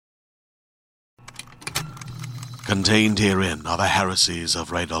Contained herein are the heresies of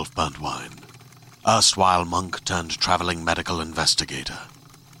Radolf Burntwine, erstwhile monk turned traveling medical investigator.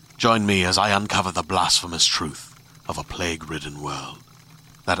 Join me as I uncover the blasphemous truth of a plague-ridden world,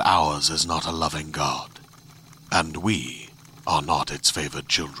 that ours is not a loving God, and we are not its favored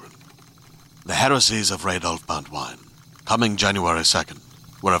children. The heresies of Radolf Burntwine, coming January 2nd,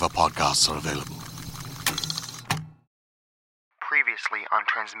 wherever podcasts are available. Previously on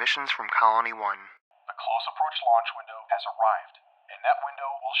Transmissions from Colony 1. The close approach launch window has arrived, and that window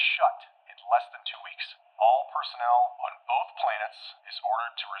will shut in less than 2 weeks. All personnel on both planets is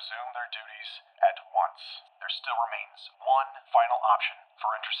ordered to resume their duties at once. There still remains one final option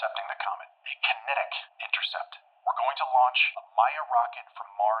for intercepting the comet, a kinetic intercept. We're going to launch a Maya rocket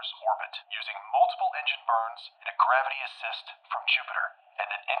from Mars orbit using multiple engine burns and a gravity assist from Jupiter, and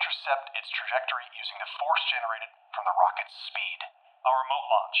then intercept its trajectory using the force generated from the rocket's speed. A remote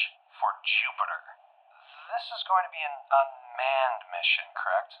launch for Jupiter. This is going to be an unmanned mission,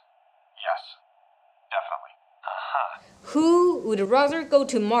 correct? Yes, definitely. Who would rather go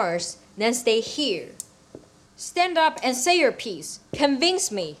to Mars than stay here? Stand up and say your piece.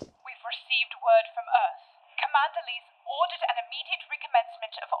 Convince me. We've received word from Earth. Commander Lee's ordered an immediate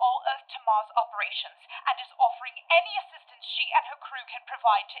recommencement of all Earth to Mars operations and is offering any assistance she and her crew can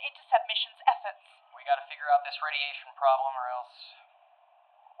provide to intercept mission's efforts. We gotta figure out this radiation problem or else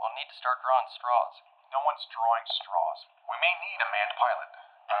we'll need to start drawing straws. No one's drawing straws. We may need a manned pilot.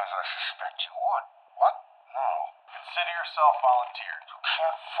 As I suspect you would. What? No. Consider yourself volunteered. You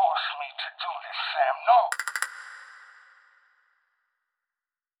can't force me to do this, Sam. No!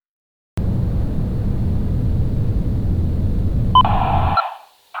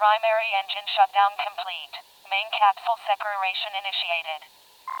 Primary engine shutdown complete. Main capsule separation initiated.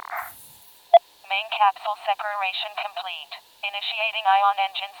 Main capsule separation complete. Initiating ion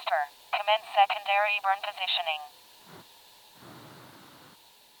engine stir. Commence secondary burn positioning.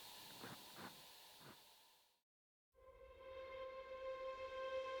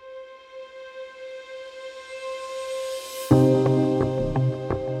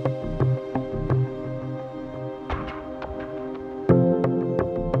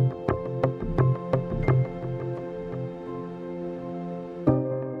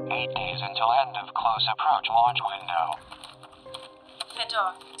 End of close approach launch window.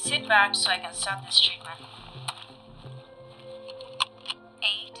 Fedor, sit back so I can start this treatment.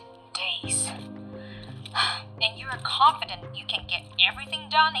 8 days. And you're confident you can get everything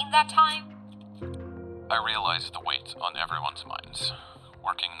done in that time? I realize the weight on everyone's minds.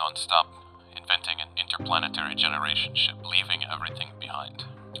 Working non-stop, inventing an interplanetary generation ship, leaving everything behind.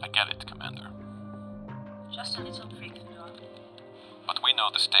 I get it, Commander. Just a little prick, Fedor. But we know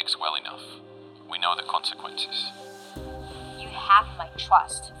the stakes well enough. We know the consequences. You have my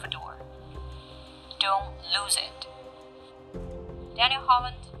trust, Fedor. Don't lose it. Daniel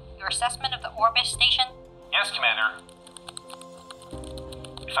Holland, your assessment of the orbit station? Yes, Commander.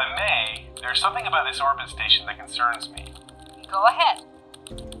 If I may, there's something about this orbit station that concerns me. Go ahead.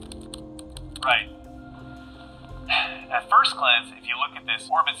 Right. At first glance, if you look at this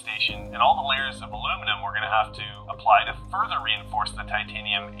orbit station and all the layers of aluminum we're going to have to apply to further reinforce the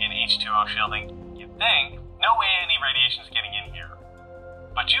titanium in H2O shielding, you'd think, no way any radiation's getting in here.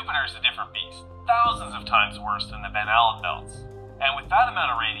 But Jupiter is a different beast, thousands of times worse than the Van Allen belts. And with that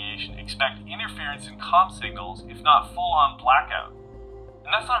amount of radiation, expect interference in comm signals, if not full-on blackout.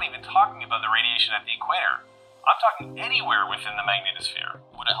 And that's not even talking about the radiation at the equator. I'm talking anywhere within the magnetosphere.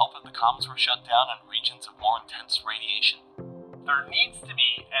 Would it help if the comms were shut down in regions of more intense radiation? There needs to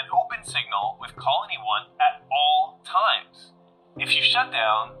be an open signal with Colony 1 at all times. If you shut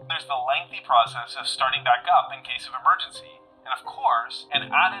down, there's the lengthy process of starting back up in case of emergency. And of course, an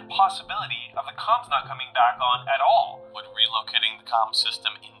added possibility of the comms not coming back on at all. Would relocating the comm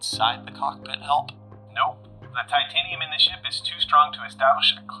system inside the cockpit help? Nope. The titanium in the ship is too strong to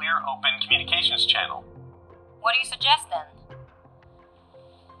establish a clear, open communications channel. What do you suggest then?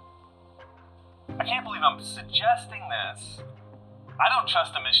 I can't believe I'm suggesting this. I don't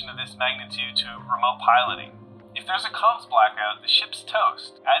trust a mission of this magnitude to remote piloting. If there's a comms blackout, the ship's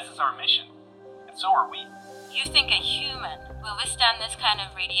toast, as is our mission. And so are we. You think a human will withstand this kind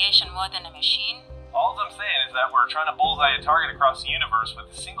of radiation more than a machine? All I'm saying is that we're trying to bullseye a target across the universe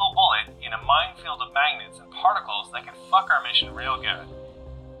with a single bullet in a minefield of magnets and particles that could fuck our mission real good.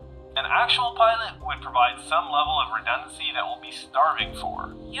 An actual pilot would provide some level of redundancy that we'll be starving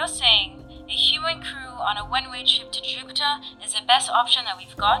for. You're saying a human crew on a one-way trip to Jupiter is the best option that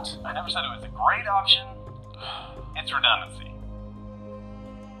we've got? I never said it was a great option. It's redundancy.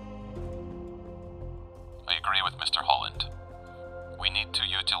 I agree with Mr. Holland. We need to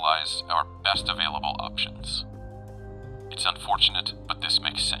utilize our best available options. It's unfortunate, but this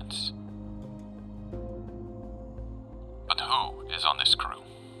makes sense. But who is on this crew?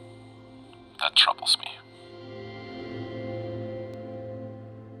 That troubles me.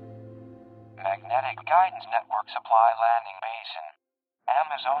 Magnetic Guidance Network Supply Landing Base in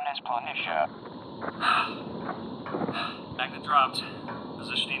Amazonas Planitia. Magnet dropped.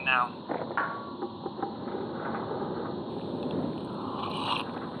 Positioning now.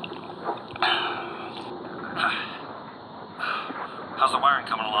 How's the wiring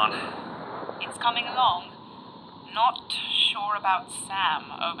coming along? It's coming along. Not sure about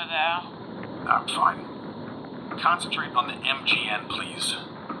Sam over there. I'm fine. Concentrate on the MGN, please.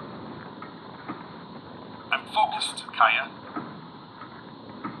 I'm focused, Kaya.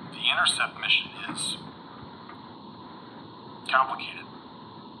 The intercept mission is complicated.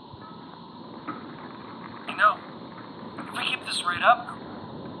 You know, if we keep this rate up,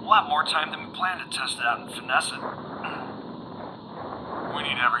 we'll have more time than we planned to test it out and finesse it. We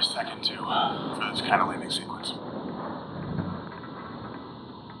need every second, too, for this kind of landing sequence.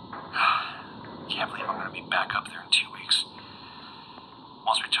 Can't believe I'm going to be back up there in 2 weeks.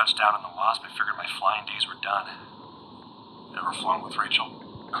 Once we touched down on the Wasp, I figured my flying days were done. Ever flown with Rachel?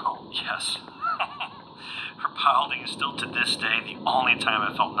 Oh, yes. Her piloting is still to this day the only time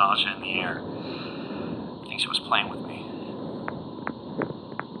I felt nausea in the air. I think she was playing with me.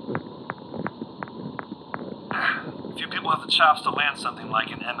 Few people have the chops to land something like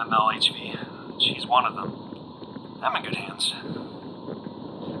an MMLHV. She's one of them. I'm in good hands.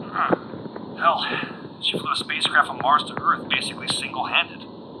 Hell, she flew a spacecraft from Mars to Earth basically single-handed.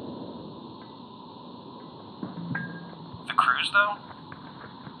 The crews, though?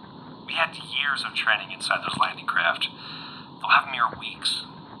 We had years of training inside those landing craft. They'll have mere weeks.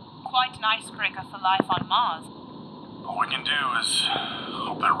 Quite an icebreaker for life on Mars. All we can do is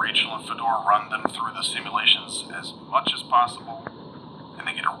hope that Rachel and Fedor run them through the simulations as much as possible, and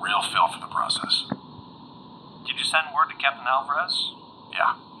they get a real feel for the process. Did you send word to Captain Alvarez?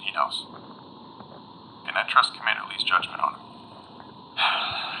 Yeah, he knows. And I trust Commander Lee's judgment on him.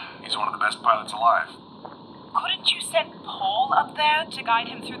 He's one of the best pilots alive. Couldn't you send Paul up there to guide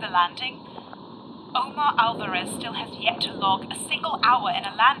him through the landing? Omar Alvarez still has yet to log a single hour in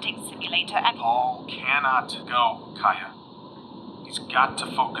a landing simulator and... Paul cannot go, Kaya. He's got to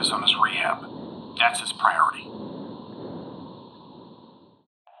focus on his rehab. That's his priority.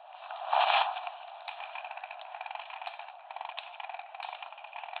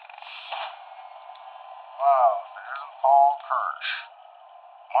 Wow, if it isn't Paul Kirsch.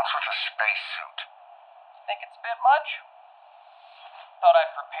 What's with a spacesuit? Think it's a bit much? Thought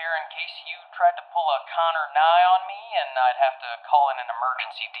I'd prepare in case you tried to pull a Connor Nye on me and I'd have to call in an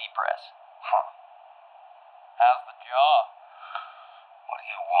emergency depress. Huh. How's the jaw? What do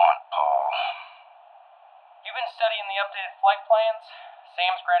you want, Paul? You've been studying the updated flight plans?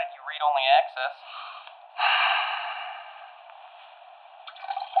 Sam's granted you read-only access.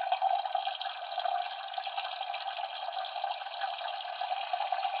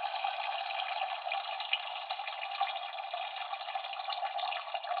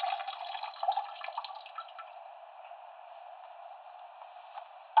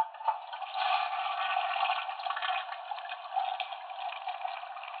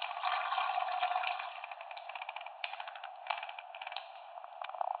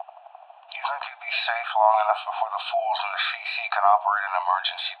 You think you'd be safe long enough before the fools in the CC can operate an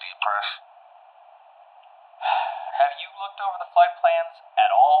emergency depress? Have you looked over the flight plans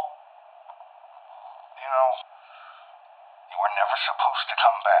at all? You know, you were never supposed to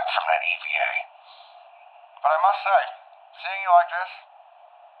come back from that EVA. But I must say, seeing you like this,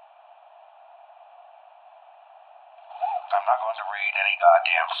 I'm not going to read any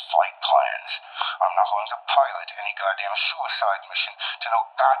goddamn flight plans. I'm not going to pilot any goddamn suicide mission to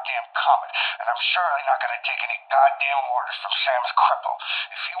no goddamn comet. And I'm surely not going to take any goddamn orders from Sam's cripple.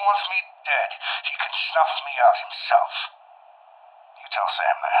 If he wants me dead, he can snuff me out himself. You tell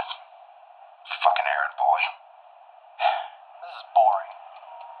Sam that. Fucking errand boy. This is boring.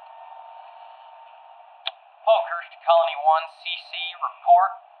 Paul Kirsch to Colony 1, CC,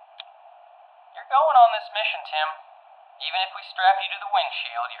 report. You're going on this mission, Tim. Even if we strap you to the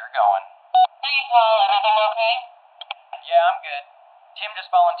windshield, you're going. Hey, Paul, everything okay? Yeah, I'm good. Tim just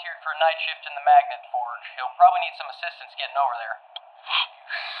volunteered for a night shift in the Magnet Forge. He'll probably need some assistance getting over there.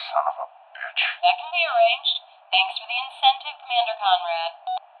 You son of a bitch. That can be arranged. Thanks for the incentive, Commander Conrad.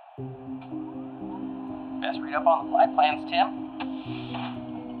 Best read up on the flight plans, Tim.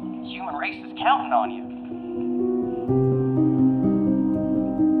 The human race is counting on you.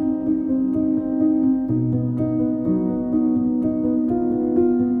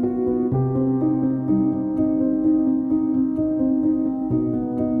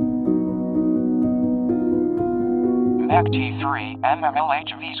 T3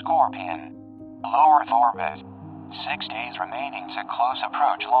 MMLHV Scorpion. Low Earth orbit. 6 days remaining to close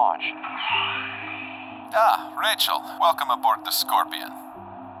approach launch. Ah, Rachel, welcome aboard the Scorpion.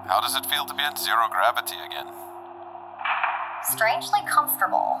 How does it feel to be in zero gravity again? Strangely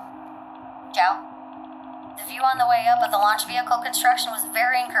comfortable. Joe, the view on the way up of the launch vehicle construction was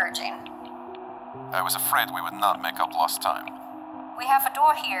very encouraging. I was afraid we would not make up lost time. We have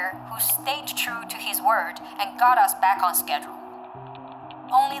Fedor here who stayed true to his word and got us back on schedule.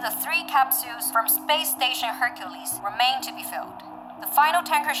 Only the 3 capsules from Space Station Hercules remain to be filled. The final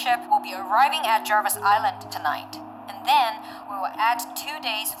tanker ship will be arriving at Jarvis Island tonight, and then we will add 2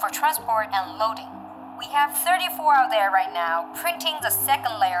 days for transport and loading. We have 34 out there right now, printing the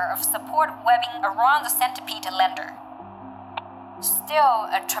second layer of support webbing around the centipede lander. Still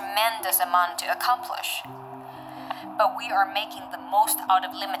a tremendous amount to accomplish, but we are making the most out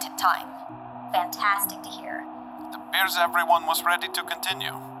of limited time. Fantastic to hear. It appears everyone was ready to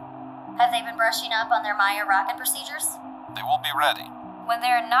continue. Have they been brushing up on their Maya rocket procedures? They will be ready. When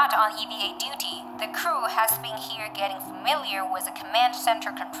they're not on EVA duty, the crew has been here getting familiar with the command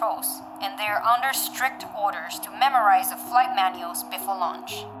center controls, and they're under strict orders to memorize the flight manuals before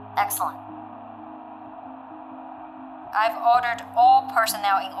launch. Excellent. I've ordered all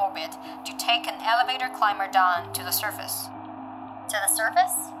personnel in orbit to take an elevator climber down to the surface. To the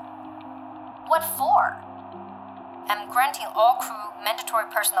surface? What for? I'm granting all crew mandatory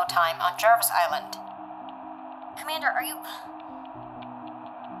personal time on Jarvis Island. Commander, are you...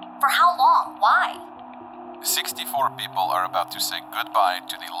 For how long? Why? 64 people are about to say goodbye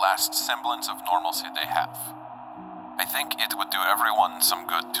to the last semblance of normalcy they have. I think it would do everyone some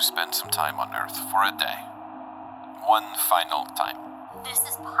good to spend some time on Earth for a day. One final time. This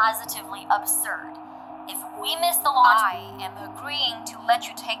is positively absurd. If we miss the launch, I am agreeing to let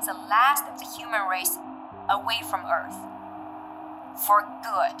you take the last of the human race away from Earth. For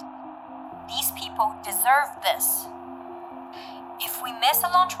good. These people deserve this. If we miss the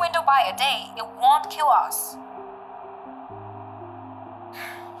launch window by a day, it won't kill us.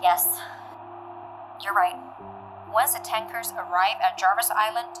 Yes, you're right. Once the tankers arrive at Jarvis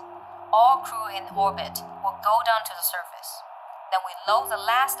Island, all crew in orbit will go down to the surface. Then we load the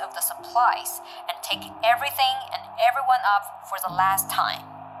last of the supplies and take everything and everyone up for the last time.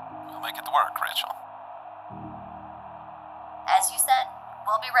 We'll make it work, Rachel. As you said,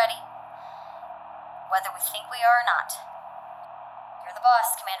 we'll be ready. Whether we think we are or not. You're the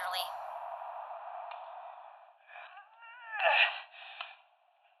boss, Commander Lee.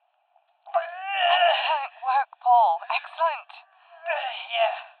 Excellent work, Paul. Excellent.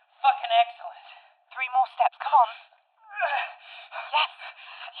 Yeah, fucking excellent. 3 more steps. Come on. Yes.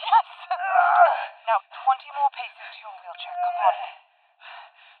 Yes. Now 20 more paces to your wheelchair. Come on.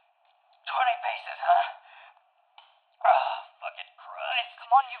 20 paces, huh? Oh, fucking Christ.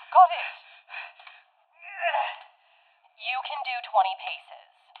 Come on, you've got it. You can do 20 paces.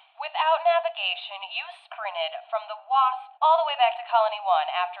 Without navigation, you sprinted from the Wasp all the way back to Colony 1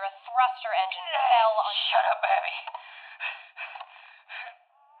 after a thruster engine fell on... Shut up, Abby.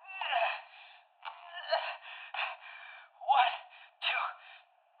 1, 2,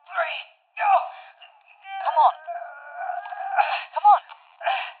 3, go! Come on. Come on.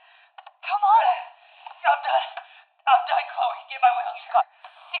 Come on. I'm done, Chloe. Get my wheelchair. You've got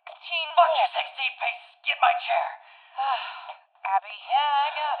 16 Fuck more. your 16 paces. Get my chair. Abby. Yeah, I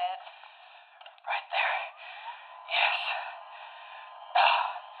got it. Right there. Yes.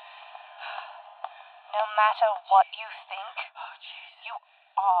 No matter what you think, Oh, Jesus. you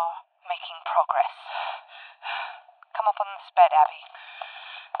are making progress. Come up on this bed, Abby.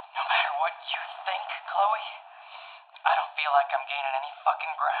 No matter what you think, Chloe, I don't feel like I'm gaining any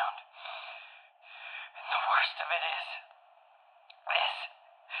fucking ground. And the worst of it is,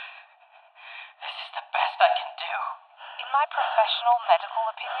 this is the best I can do. In my professional medical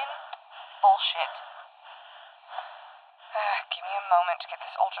opinion, bullshit. Give me a moment to get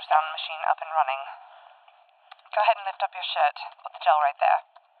this ultrasound machine up and running. Go ahead and lift up your shirt. Put the gel right there.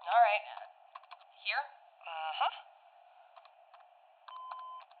 All right. Here? Mm-hmm.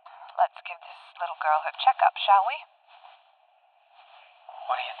 Let's give this little girl her checkup, shall we?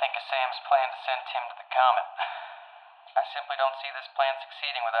 What do you think of Sam's plan to send Tim to the Comet? I simply don't see this plan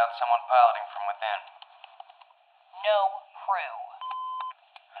succeeding without someone piloting from within. No crew.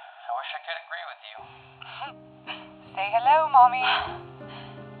 I wish I could agree with you. Say hello, Mommy.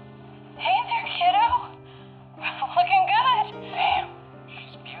 Hey there, kiddo. Looking good. Damn,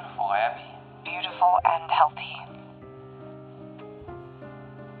 she's beautiful, Abby. Beautiful and healthy.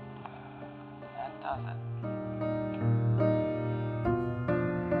 That does it.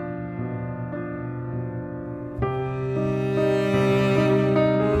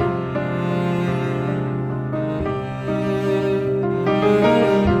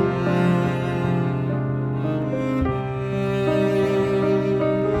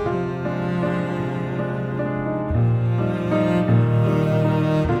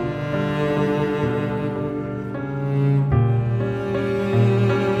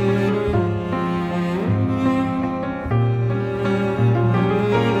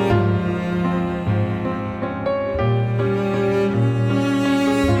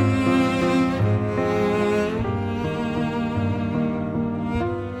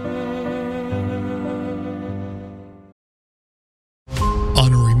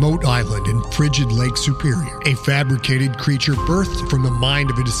 Float Island in frigid Lake Superior. A fabricated creature birthed from the mind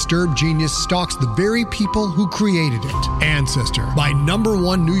of a disturbed genius stalks the very people who created it. Ancestor, by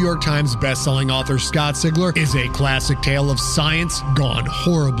 #1 New York Times bestselling author Scott Sigler, is a classic tale of science gone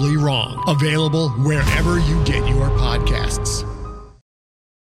horribly wrong. Available wherever you get your podcasts.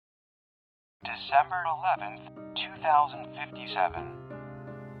 December 11th, 2057.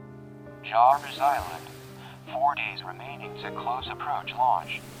 Jarvis Island. 4 days remaining to close approach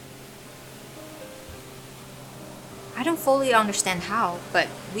launch. I don't fully understand how, but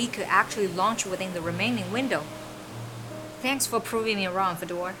we could actually launch within the remaining window. Thanks for proving me wrong,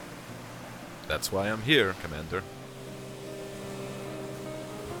 Fedor. That's why I'm here, Commander.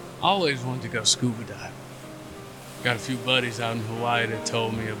 I always wanted to go scuba diving. Got a few buddies out in Hawaii that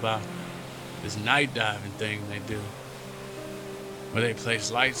told me about this night diving thing they do, where they place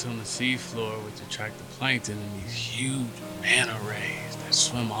lights on the seafloor which attract the plankton in these huge manta rays that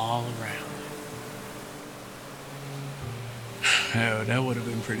swim all around it. Yeah, that would have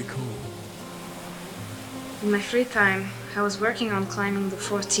been pretty cool. In my free time, I was working on climbing the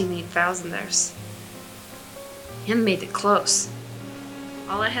 14,800ers. And made it close.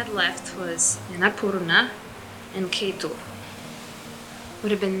 All I had left was Annapurna and K2.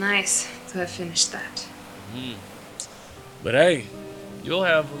 Would have been nice to have finished that. But hey, you'll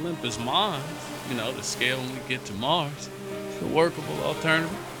have Olympus Mons, to scale when we get to Mars. It's a workable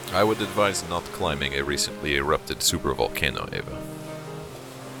alternative. I would advise not climbing a recently erupted supervolcano, Ava.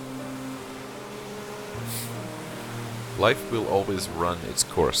 Life will always run its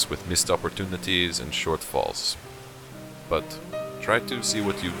course with missed opportunities and shortfalls. But try to see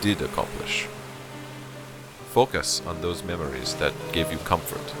what you did accomplish. Focus on those memories that gave you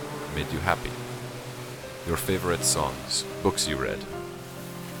comfort, made you happy. Your favorite songs, books you read,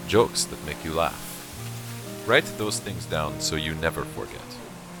 jokes that make you laugh. Write those things down so you never forget.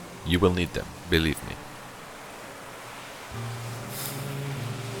 You will need them, believe me.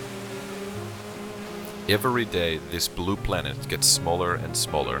 Every day this blue planet gets smaller and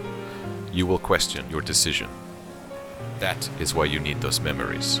smaller, you will question your decision. That is why you need those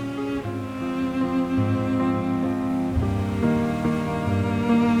memories.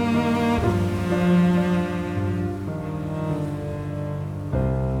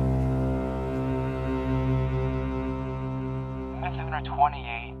 Mithuna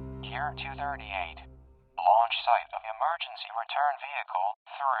 28, Gear 238. Launch site of emergency return vehicle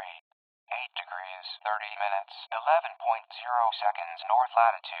 3. 8 degrees, 30 minutes, 11.0 seconds north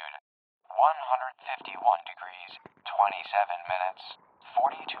latitude. 151 degrees, 27 minutes,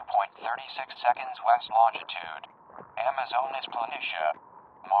 42.36 seconds west longitude. Amazonas Planitia,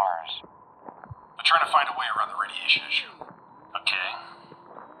 Mars. I'm trying to find a way around the radiation issue. Okay.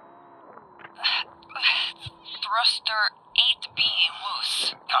 Thruster 8B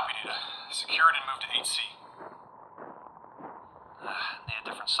loose. Copy, Data. Secure it and move to 8C. Need a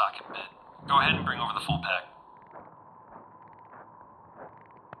different socket bit. Go ahead and bring over the full pack.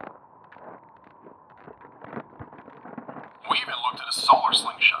 We even looked at a solar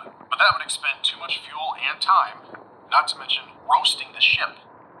slingshot, but that would expend too much fuel and time, not to mention roasting the ship.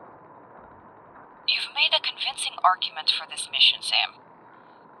 You've made a convincing argument for this mission, Sam.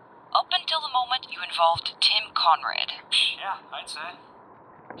 Up until the moment you involved Tim Conrad. Yeah, I'd say.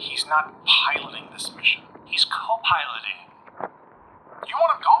 He's not piloting this mission. He's co-piloting. You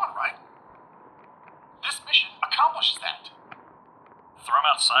want him gone, right? This mission accomplishes that. Throw him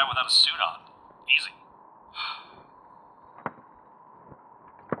outside without a suit on. Easy.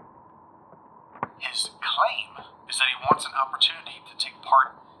 His claim is that he wants an opportunity to take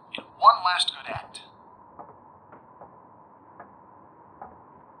part in one last good act.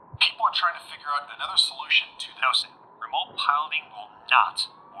 People are trying to figure out another solution to the... No, Sam. Remote piloting will not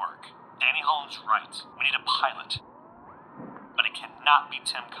work. Danny Holland's right. We need a pilot. But it cannot be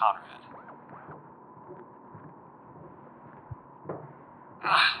Tim Conrad.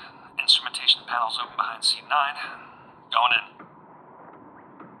 Instrumentation panel's open behind C9. Going in.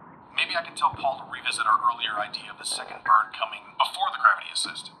 Maybe I can tell Paul to revisit our earlier idea of the second bird coming before the gravity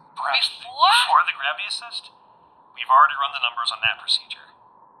assist. Perhaps before the gravity assist? We've already run the numbers on that procedure.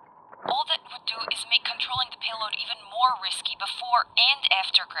 All that would do is make controlling the payload even more risky before and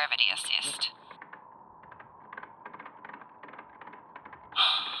after gravity assist.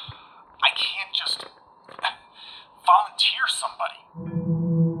 I can't just volunteer somebody.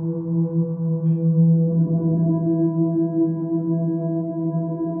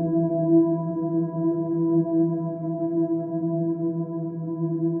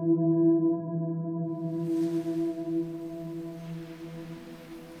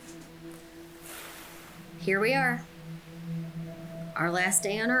 Here we are. Our last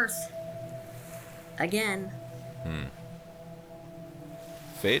day on Earth. Again.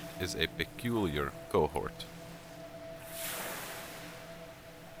 Fate is a peculiar cohort.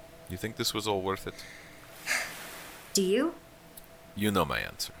 You think this was all worth it? Do you? You know my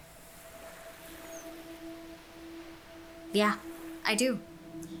answer. Yeah, I do.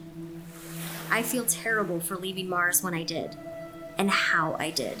 I feel terrible for leaving Mars when I did, and how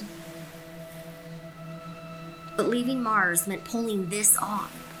I did. But leaving Mars meant pulling this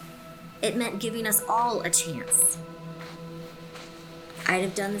off. It meant giving us all a chance. I'd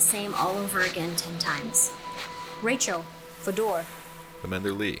have done the same all over again 10 times. Rachel, Fedor.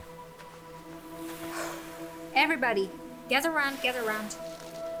 Commander Lee. Everybody, gather around, gather around.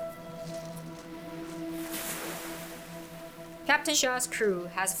 Captain Shaw's crew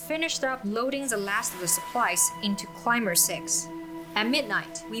has finished up loading the last of the supplies into Climber 6. At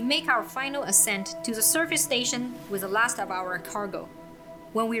midnight, we make our final ascent to the surface station with the last of our cargo.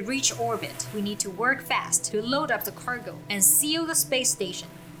 When we reach orbit, we need to work fast to load up the cargo and seal the space station,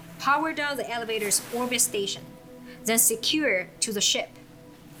 power down the elevator's orbit station, then secure to the ship.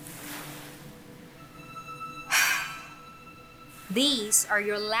 These are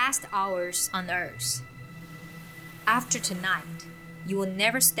your last hours on Earth. After tonight, you will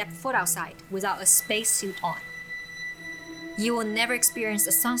never step foot outside without a spacesuit on. You will never experience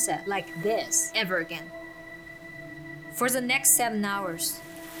a sunset like this ever again. For the next 7 hours,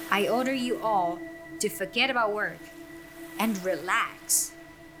 I order you all to forget about work and relax.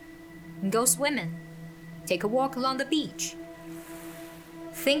 Go swimming, take a walk along the beach.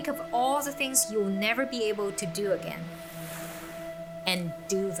 Think of all the things you'll never be able to do again, and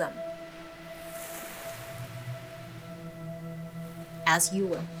do them. As you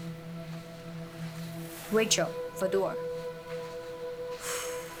will. Rachel, Fedor.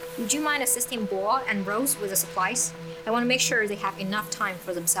 Would you mind assisting Boa and Rose with the supplies? I want to make sure they have enough time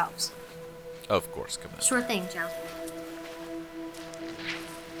for themselves. Of course, Commander. Sure thing, Joe.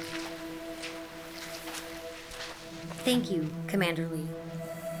 Thank you, Commander Lee,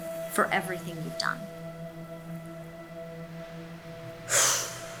 for everything you've done.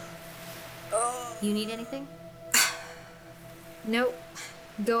 You need anything? Nope.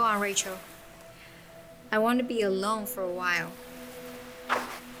 Go on, Rachel. I want to be alone for a while.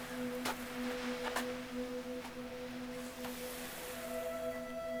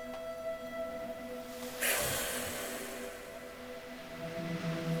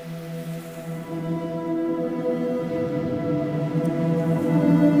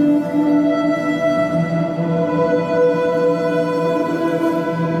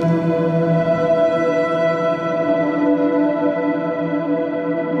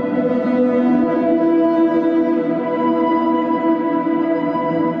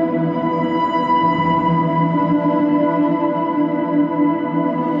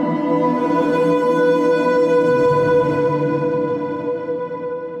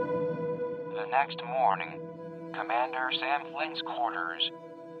 Next morning, Commander Sam Flynn's quarters,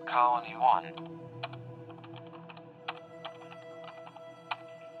 Colony 1. Come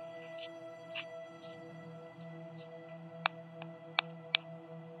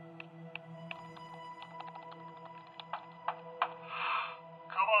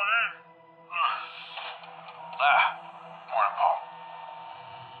on in. Morning, Paul.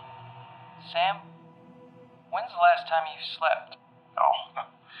 Sam, when's the last time you slept? Oh,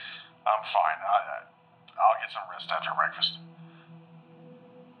 I'm fine. I'll get some rest after breakfast.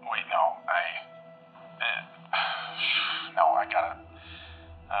 Wait, no, I gotta.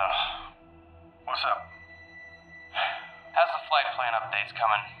 What's up? How's the flight plan updates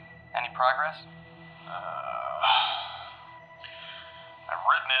coming? Any progress? I've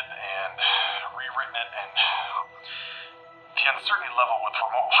written it and rewritten it, and the uncertainty level with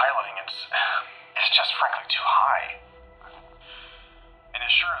remote piloting is just frankly too high. And it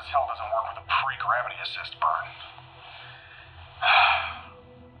sure as hell doesn't work with a pre-gravity assist burn.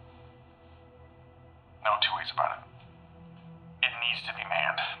 No two ways about it. It needs to be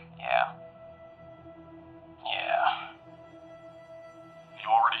manned. Yeah.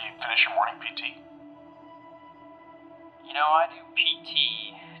 You already finished your morning PT? You know, I do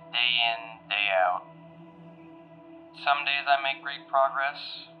PT day in, day out. Some days I make great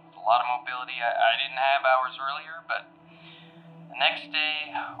progress, with a lot of mobility I didn't have hours earlier, but the next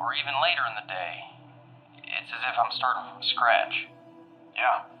day, or even later in the day, it's as if I'm starting from scratch.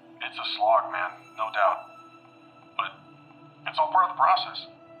 Yeah, it's a slog, man, no doubt. But it's all part of the process.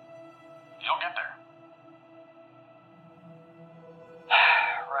 You'll get there.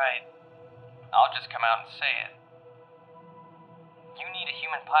 Right. I'll just come out and say it. You need a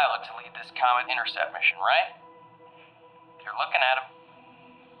human pilot to lead this Comet intercept mission, right? You're You're looking at him.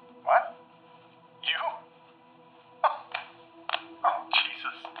 What? You? Oh,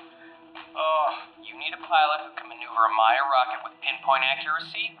 Jesus. You need a pilot who can maneuver a Maya rocket with pinpoint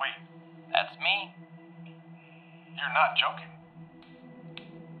accuracy? Wait. That's me. You're not joking.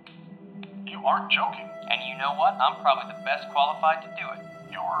 You aren't joking. And you know what? I'm probably the best qualified to do it.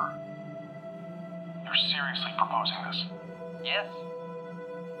 You're seriously proposing this? Yes.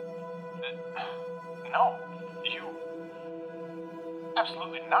 No. You...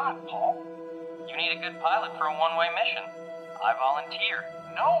 Absolutely not, Paul. You need a good pilot for a one-way mission. I volunteer.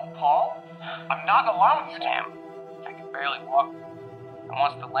 No, Paul. I'm not allowing you to. Sam, I can barely walk. And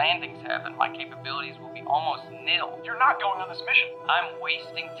once the landings happen, my capabilities will be almost nil. You're not going on this mission. I'm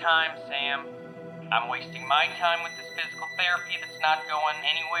wasting time, Sam. I'm wasting my time with this physical therapy that's not going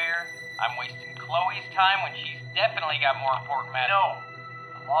anywhere. I'm wasting Chloe's time when she's definitely got more important matters. No.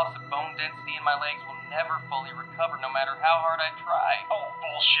 The loss of bone density in my legs will never fully recover no matter how hard I try. Oh,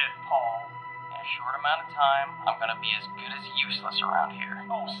 bullshit, Paul. In a short amount of time, I'm gonna be as good as useless around here.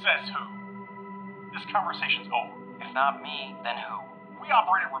 Oh, says who? This conversation's over. If not me, then who? We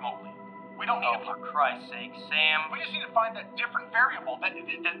operate it remotely. We don't need for Christ's sake, Sam. We just need to find that different variable,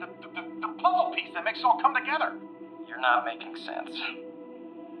 the puzzle piece that makes it all come together. You're not making sense.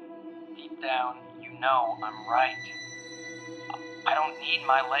 Deep down, you know I'm right. I don't need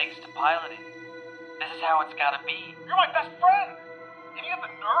my legs to pilot it. This is how it's gotta be. You're my best friend! And you have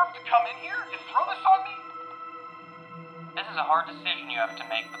the nerve to come in here and throw this on me? This is a hard decision you have to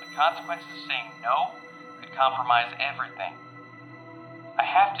make, but the consequences of saying no could compromise everything. I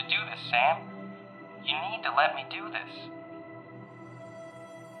have to do this, Sam. You need to let me do this.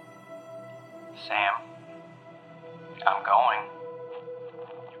 Sam, I'm going.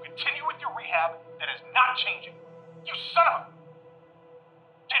 You continue with your rehab, that is not changing. You son of a...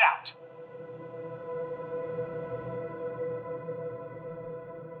 Get out!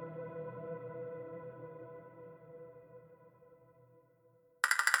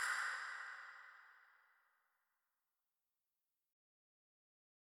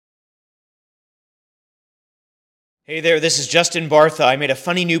 Hey there, this is Justin Bartha. I made a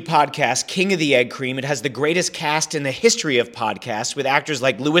funny new podcast, King of the Egg Cream. It has the greatest cast in the history of podcasts with actors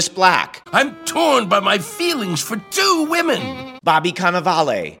like Louis Black. I'm torn by my feelings for two women. Bobby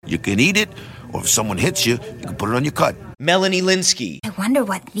Cannavale. You can eat it, or if someone hits you, you can put it on your cut. Melanie Linsky. I wonder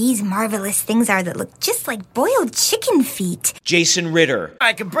what these marvelous things are that look just like boiled chicken feet. Jason Ritter.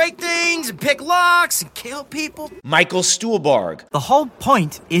 I can break things and pick locks and kill people. Michael Stuhlbarg. The whole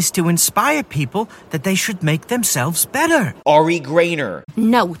point is to inspire people that they should make themselves better. Ari Grainer.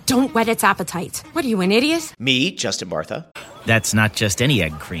 No, don't whet its appetite. What are you, an idiot? Me, Justin Bartha. That's not just any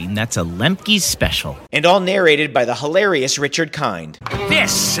egg cream, that's a Lemke's special. And all narrated by the hilarious Richard Kind.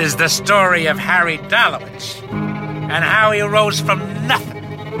 This is the story of Harry Dalowitz and how he rose from nothing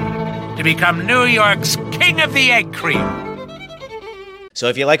to become New York's King of the Egg Cream. So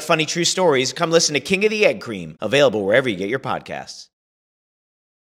if you like funny true stories, come listen to King of the Egg Cream, available wherever you get your podcasts.